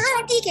लगेगा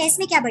हाँ ठीक है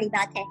इसमें क्या बड़ी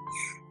बात है।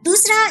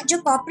 दूसरा जो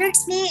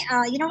कॉर्पोरेट्स में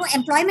यू नो वो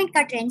एम्प्लॉयमेंट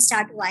का ट्रेंड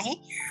स्टार्ट हुआ है।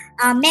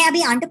 मैं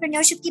अभी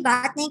एंटरप्रेन्योरशिप की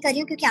बात नहीं कर रही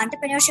हूँ क्योंकि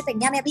एंटरप्रेन्योरशिप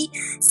इंडिया में अभी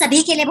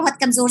सभी के लिए बहुत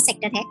कमजोर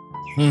सेक्टर है,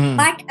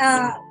 बट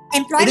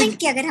एम्प्लॉयमेंट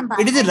की अगर हम बात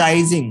it is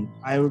rising,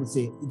 I would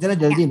say इतना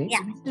जल्दी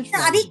नहीं,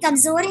 तो अभी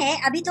कमजोर है।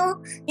 अभी तो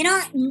यू नो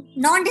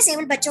नॉन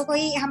डिसेबल्ड बच्चों को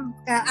ही हम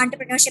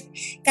एंटरप्रेन्योरशिप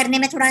करने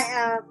में थोड़ा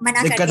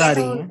मना करते हैं,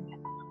 तो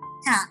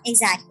हाँ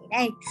एग्जैक्टली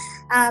राइट।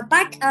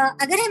 बट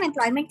अगर हम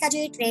एम्प्लॉयमेंट का जो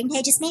ये ट्रेंड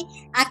है जिसमें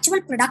एक्चुअल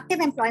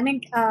प्रोडक्टिव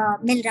एम्प्लॉयमेंट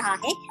मिल रहा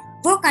है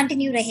वो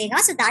कंटिन्यू रहेगा,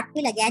 so that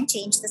will again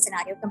change the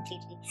scenario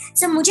completely.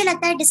 So मुझे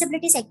लगता है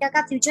डिसेबिलिटी सेक्टर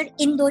का फ्यूचर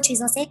इन दो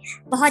चीजों से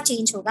बहुत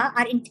चेंज होगा,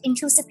 और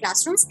inclusive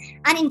classrooms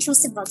and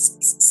inclusive work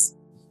spaces.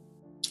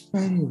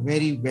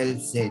 Very well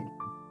said,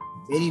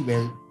 very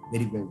well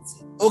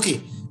said. Okay,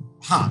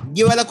 हाँ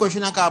ये वाला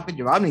क्वेश्चन का आपने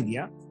जवाब नहीं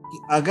दिया कि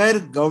अगर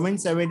गवर्नमेंट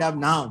सर्वेंट आप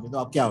ना होते तो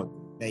आप क्या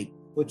होते, लाइक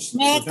कुछ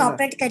मैं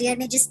कॉर्पोरेट करियर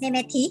में जिसमें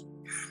मैं थी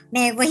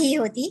मैं वही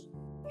होती,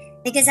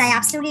 because I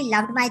absolutely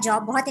loved my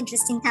job, बहुत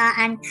इंटरेस्टिंग था,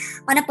 and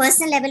on a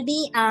personal level भी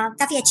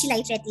काफी अच्छी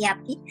लाइफ रहती है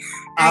आपकी।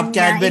 आप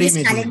कैडबरी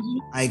में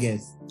थी, I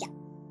guess।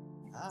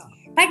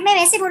 बट मैं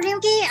वैसे बोल रही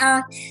हूँ कि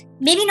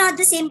maybe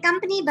not the same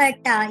company,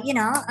 but you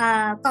know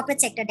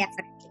corporate sector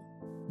definitely।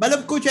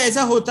 मतलब कुछ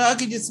ऐसा होता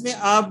कि जिसमें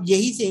आप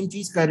यही सेम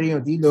चीज कर रही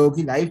होती, लोगों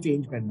की लाइफ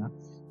चेंज करना,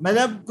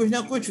 मतलब कुछ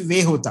ना कुछ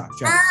वे होता।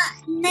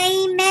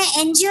 नहीं, मैं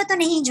एनजीओ तो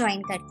नहीं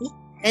ज्वाइन करती।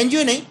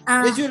 NGO नहीं,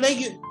 is you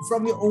like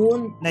from your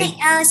own like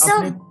so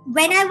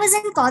when I was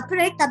in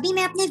corporate तभी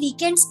मैं अपने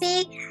weekends पे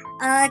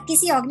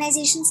किसी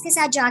organizations के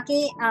साथ जाके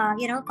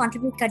you know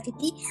contribute करती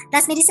थी,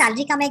 प्लस मेरी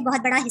सैलरी का मैं एक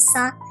बहुत बड़ा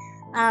हिस्सा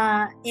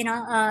you know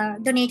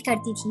donate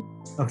करती थी,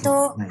 तो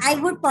I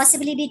would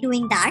possibly be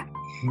doing that,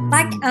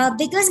 but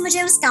because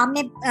मुझे उस काम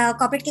में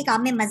corporate के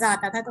काम में मजा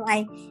आता था तो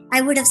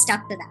I would have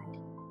stuck to that।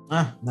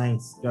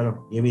 nice, चलो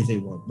ये भी सही,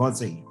 बहुत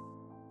सही है।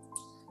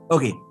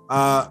 Okay,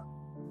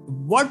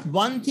 what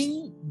one thing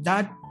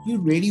that you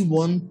really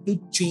want to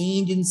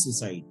change in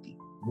society,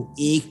 वो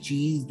एक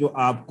चीज जो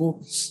आपको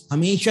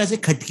हमेशा से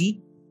खटकी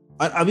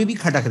और अभी भी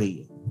खटक रही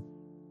है,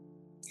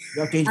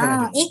 जो चेंज करना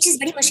चाहिए। एक चीज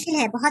बड़ी मुश्किल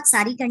है, बहुत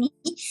सारी करनी।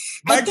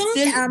 I think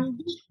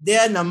there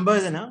are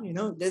numbers, you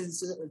know, there's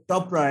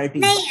top priority।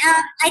 नहीं,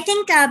 I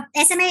think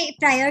ऐसे मैं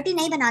प्रायोरिटी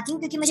नहीं बनाती हूँ,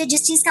 क्योंकि मुझे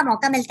जिस चीज का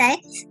मौका मिलता है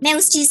मैं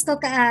उस चीज को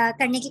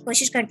करने की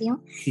कोशिश करती हूँ।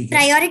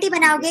 प्रायोरिटी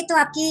बनाओगे तो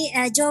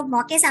आपकी जो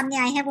मौके सामने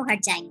आए हैं वो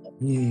हट जाएंगे।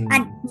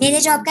 एंड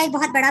मेरे जॉब का एक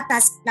बहुत बड़ा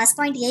प्लस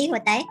पॉइंट यही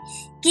होता है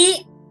कि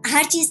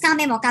हर चीज का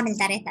हमें मौका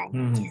मिलता रहता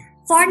है।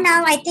 फॉर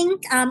नाउ आई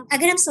थिंक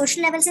अगर हम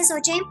सोशल लेवल से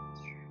सोचें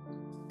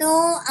तो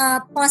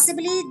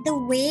पॉसिबली द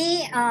वे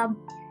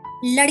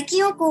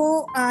लड़कियों को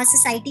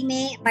सोसाइटी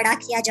में बड़ा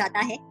किया जाता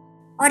है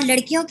और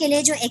लड़कियों के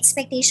लिए जो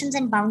एक्सपेक्टेशंस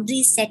एंड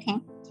बाउंड्रीज सेट हैं,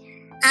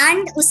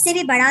 एंड उससे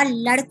भी बड़ा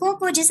लड़कों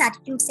को जिस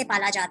एटीट्यूड से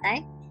पाला जाता है,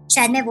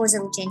 शायद मैं वो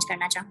जरूर चेंज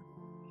करना चाहूँ।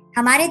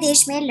 हमारे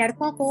देश में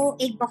लड़कों को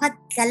एक बहुत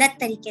गलत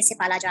तरीके से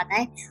पाला जाता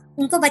है।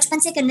 उनको बचपन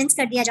से कन्विंस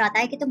कर दिया जाता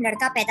है कि तुम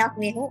लड़का पैदा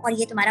हुए हो और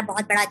ये तुम्हारा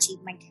बहुत बड़ा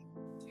अचीवमेंट है,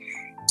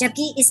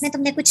 जबकि इसमें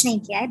तुमने कुछ नहीं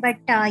किया है,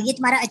 बट ये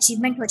तुम्हारा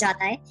अचीवमेंट हो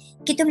जाता है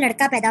कि तुम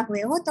लड़का पैदा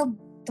हुए हो, तो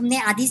तुमने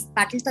आधी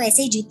बैटल तो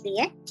ऐसे ही जीत ली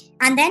है,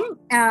 and then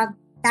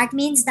that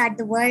means that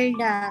the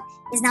world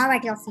is now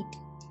at your feet.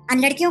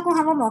 And लड़कियों को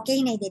हम वो मौके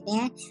ही नहीं देते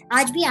हैं।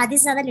 आज भी आधी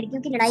से ज्यादा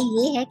लड़कियों की लड़ाई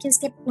ये है कि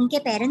उनके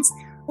पेरेंट्स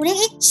उन्हें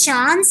एक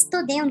चांस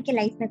तो दें उनके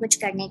लाइफ में कुछ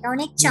करने का,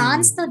 उन्हें एक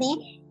चांस तो दें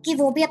कि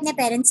वो भी अपने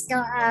पेरेंट्स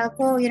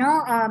को यू नो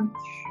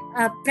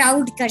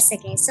प्राउड कर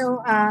सके। सो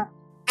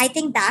I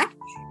think that,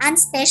 and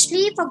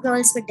especially for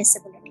girls with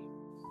disability.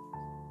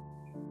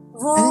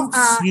 वो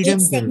एक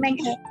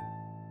सेगमेंट है.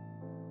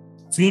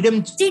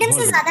 फ्रीडम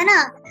से ज्यादा ना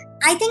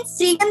आई थिंक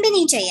फ्रीडम भी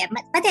नहीं चाहिए.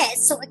 पता है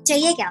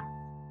चाहिए क्या?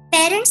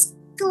 पेरेंट्स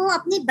को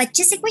अपनी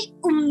बच्चे से कोई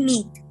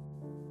उम्मीद,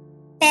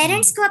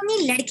 पेरेंट्स को अपनी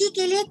लड़की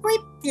के लिए कोई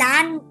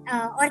प्लान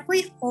और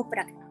कोई होप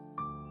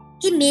रखना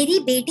कि मेरी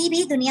बेटी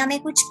भी दुनिया में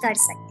कुछ कर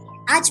सकती है.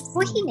 आज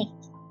वो ही नहीं.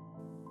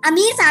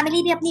 अमीर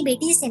फैमिली भी अपनी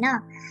बेटी से ना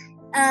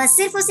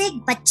सिर्फ उसे एक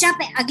बच्चा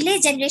अगले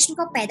जनरेशन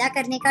को पैदा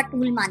करने का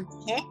टूल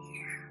मानती है.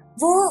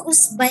 वो उस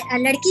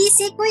लड़की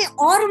से कोई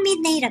और उम्मीद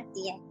नहीं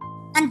रखती है.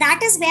 And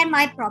that is where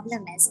my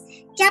problem is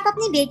कि आप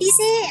अपनी बेटी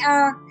से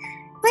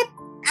कोई,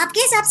 आपके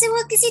हिसाब से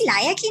वो किसी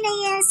लायक ही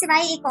नहीं है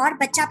सिवाय एक और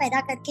बच्चा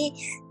पैदा करके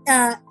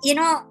यू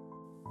नो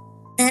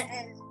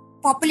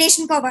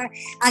पॉपुलेशन को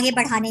आगे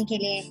बढ़ाने के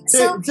लिए.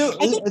 So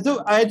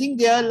I think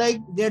they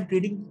are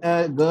treating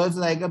girls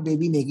like a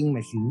baby making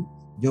machine,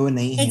 जो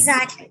नहीं है.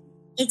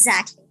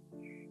 Exactly.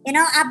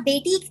 आप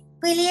बेटी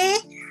के लिए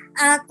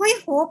कोई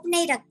होप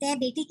नहीं रखते हैं,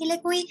 बेटी के लिए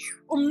कोई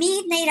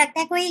उम्मीद नहीं रखते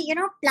हैं, कोई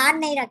प्लान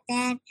नहीं रखते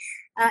हैं,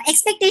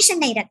 एक्सपेक्टेशन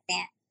नहीं रखते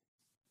हैं.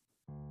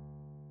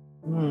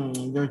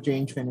 जो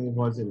चेंज करने की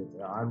बहुत जरूरत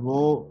है और वो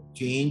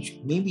चेंज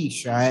में भी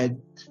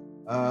शायद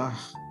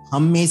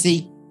हम में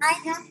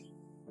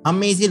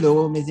से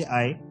लोगों में से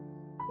आए,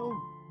 तो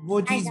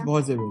वो चीज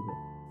बहुत जरूरी है.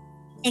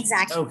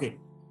 एग्जैक्टली. ओके,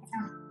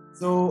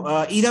 सो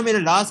ईरा, मेरा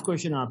लास्ट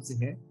क्वेश्चन आपसे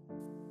है,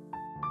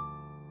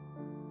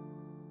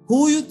 who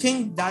you think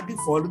that you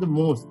follow the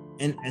most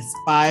and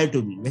aspire to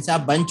be? वैसे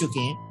आप बन चुके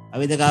हैं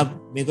अभी तक,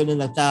 आप, मेरे को नहीं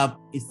लगता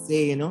आप इससे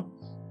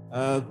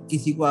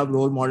किसी को आप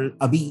रोल मॉडल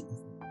अभी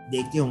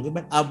देखते होंगे,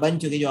 बट आप बन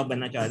चुके जो आप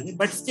बनना चाह रहे थे.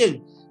 बट स्टिल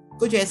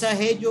कुछ ऐसा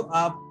है जो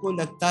आपको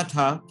लगता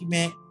था कि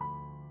मैं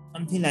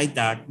समथिंग लाइक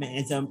दैट, मैं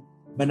ऐसा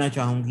बनना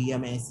चाहूंगी, या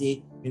मैं ऐसे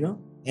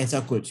ऐसा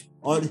कुछ.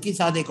 और इसके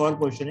साथ एक और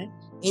क्वेश्चन है,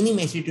 एनी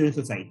मैसेज टू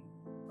सोसाइटी.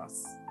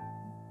 बस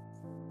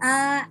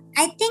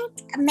आई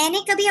थिंक मैंने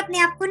कभी अपने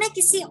आप को ना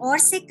किसी और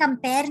से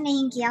कंपेयर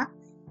नहीं किया,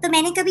 तो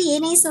मैंने कभी ये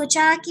नहीं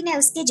सोचा कि मैं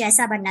उसके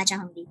जैसा बनना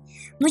चाहूंगी.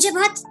 मुझे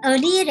बहुत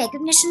अर्ली ये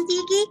रिकॉग्निशन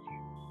थी कि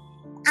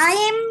आई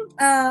एम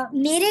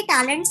मेरे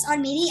टैलेंट्स और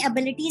मेरी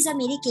एबिलिटीज और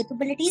मेरी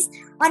कैपेबिलिटीज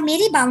और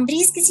मेरी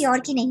बाउंड्रीज किसी और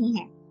की नहीं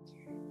है.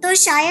 तो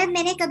शायद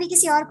मैंने कभी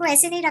किसी और को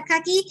ऐसे नहीं रखा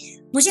कि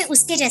मुझे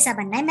उसके जैसा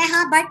बनना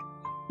है. बट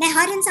मैं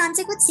हर इंसान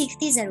से कुछ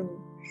सीखती जरूर हूँ.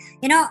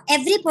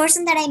 Every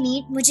person that I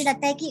meet, मुझे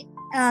लगता है कि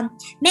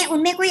मैं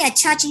उनमें कोई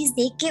अच्छा चीज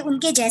देख के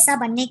उनके जैसा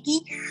बनने की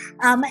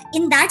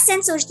इन दैट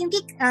सेंस सोचती हूँ कि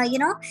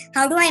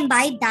how do I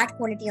imbibe that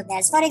quality of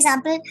that's. For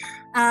example,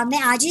 मैं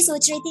आज ही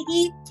सोच रही थी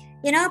कि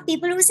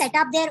people who set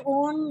up their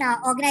own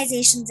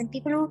organizations and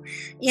people who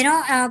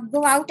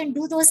go out and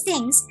do those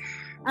things,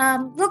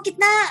 वो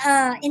कितना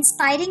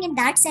इंस्पायरिंग इन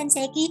दैट सेंस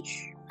है कि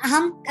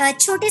हम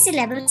छोटे से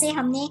लेवल से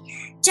हमने,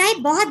 चाहे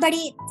बहुत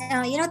बड़ी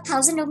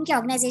 1000 लोगों की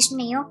ऑर्गेनाइजेशन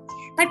नहीं हो,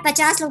 बट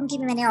 50 लोगों की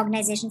भी मैंने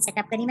ऑर्गेनाइजेशन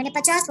सेटअप करी, मैंने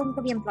 50 लोगों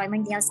को भी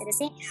एम्प्लॉयमेंट दिया उस तरह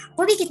से.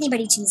 वो भी कितनी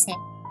बड़ी चीज है.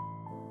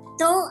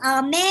 तो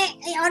मैं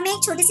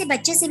एक छोटे से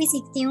बच्चे से भी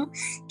सीखती हूँ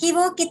कि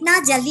वो कितना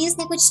जल्दी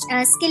उसने कुछ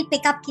स्किल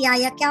पिकअप किया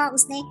या क्या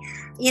उसने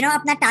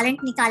अपना टैलेंट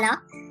निकाला.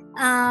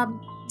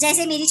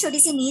 जैसे मेरी छोटी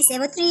सी नीस है,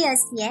 वो 3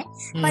 इयर्स की है,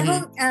 पर वो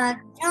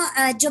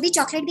जो भी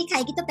चॉकलेट भी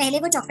खाएगी तो पहले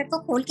वो चॉकलेट को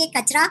खोल के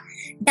कचरा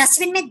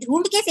डस्टबिन में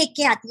ढूंढ के फेंक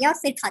के आती है और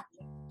फिर खाती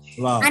है.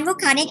 एंड वो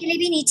खाने के लिए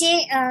भी नीचे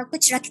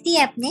कुछ रखती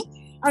है अपने,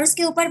 और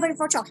उसके ऊपर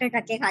वो चॉकलेट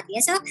रख के खाती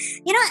है. सो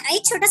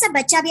एक छोटा सा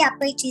बच्चा भी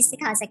आपको एक चीज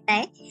सिखा सकता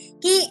है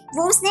कि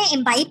वो उसने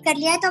इम्बाइब कर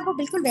लिया है तो वो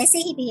बिल्कुल वैसे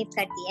ही बिहेव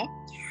करती है.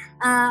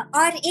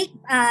 और एक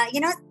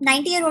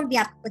 90 ईयर ओल्ड भी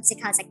आपको कुछ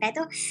सिखा सकता है.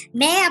 तो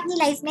मैं अपनी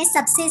लाइफ में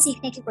सबसे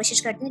सीखने की कोशिश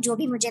करती हूँ जो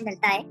भी मुझे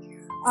मिलता है.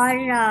 और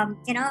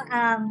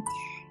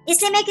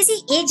इसलिए मैं किसी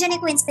एक जने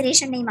को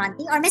इंस्पिरेशन नहीं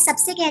मानती, और मैं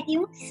सबसे कहती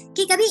हूँ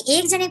कि कभी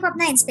एक जने को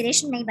अपना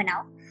इंस्पिरेशन नहीं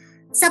बनाओ,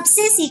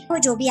 सबसे सीखो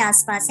जो भी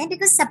आसपास है,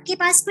 बिकॉज सबके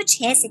पास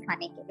कुछ है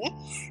सिखाने के लिए.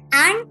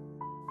 एंड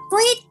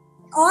कोई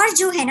और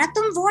जो है ना,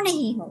 तुम वो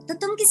नहीं हो, तो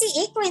तुम किसी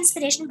एक को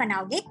इंस्पिरेशन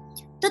बनाओगे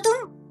तो तुम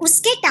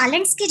उसके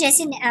टैलेंट्स के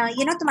जैसे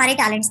तुम्हारे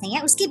टैलेंट्स नहीं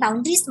है, उसकी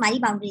बाउंड्रीज तुम्हारी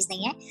बाउंड्रीज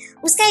नहीं है,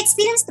 उसका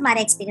एक्सपीरियंस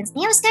तुम्हारा एक्सपीरियंस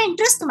नहीं है, उसका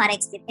इंटरेस्ट तुम्हारा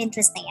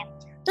इंटरेस्ट नहीं है,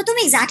 तो तुम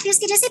एग्जैक्टली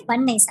उसके जैसे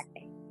बन नहीं सकते.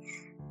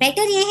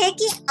 बेटर ये है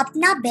कि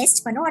अपना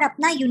बेस्ट बनो और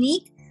अपना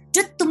यूनिक,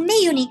 जो तुम में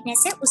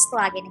यूनिकनेस है, उसको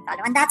आगे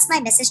निकालो. And that's my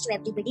message to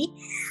everybody.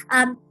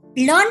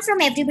 Learn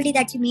from everybody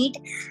that you meet,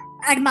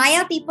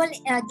 admire people,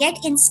 get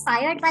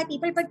inspired by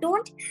people, but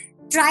don't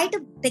try to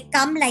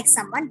become like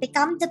someone.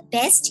 Become the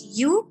best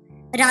you,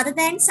 rather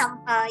than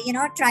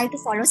try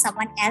to follow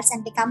someone else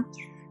and become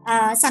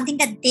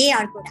something that they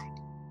are good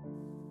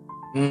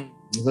at.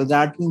 So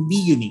that means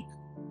be unique.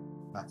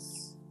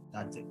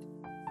 That's it.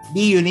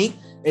 Be unique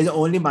is the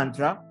only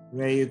mantra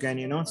where you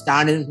can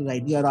stand in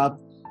society, और आप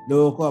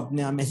लोगों को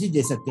अपने आप message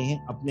दे सकते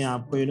हैं, अपने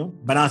आप को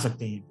बना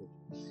सकते हैं.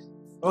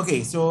 Okay,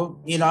 so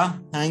Ira,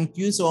 thank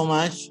you so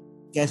much.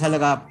 कैसा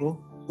लगा आपको?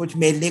 कुछ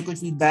मेरे लिए कुछ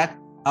feedback?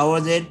 How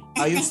was it?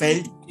 How you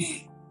felt?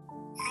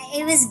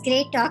 It was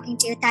great talking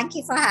to you. Thank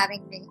you for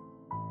having me.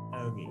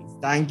 Okay,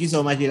 thank you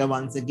so much Ira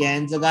once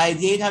again. So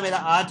guys, ये था मेरा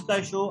आज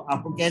का शो.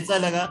 आपको कैसा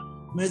लगा?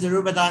 मुझे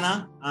जरूर बताना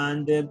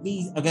एंड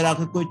प्लीज अगर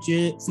आपको कुछ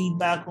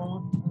फीडबैक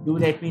हो do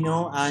let me know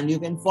and you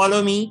can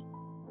follow me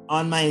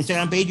on my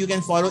Instagram page. You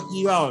can follow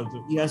Ira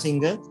also, Ira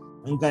Singhal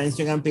उनका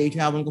इंस्टाग्राम पेज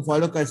है, आप उनको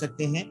फॉलो कर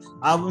सकते हैं.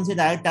 आप उनसे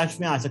डायरेक्ट टच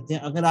में आ सकते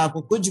हैं अगर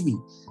आपको कुछ भी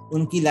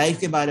उनकी लाइफ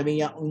के बारे में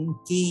या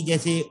उनकी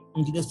जैसे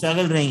उनकी जो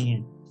स्ट्रगल रही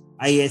हैं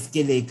आईएएस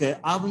के लेकर,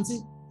 आप उनसे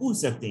पूछ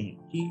सकते हैं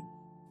कि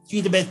she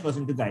is the best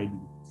person to guide you.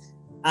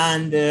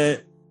 And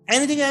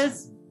anything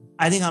else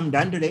I think I am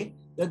done today.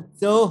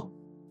 So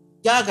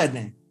क्या करना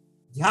है,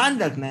 ध्यान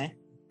रखना है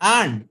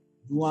एंड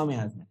दुआ में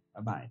हंसना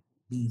है. Bye,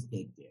 please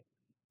take care.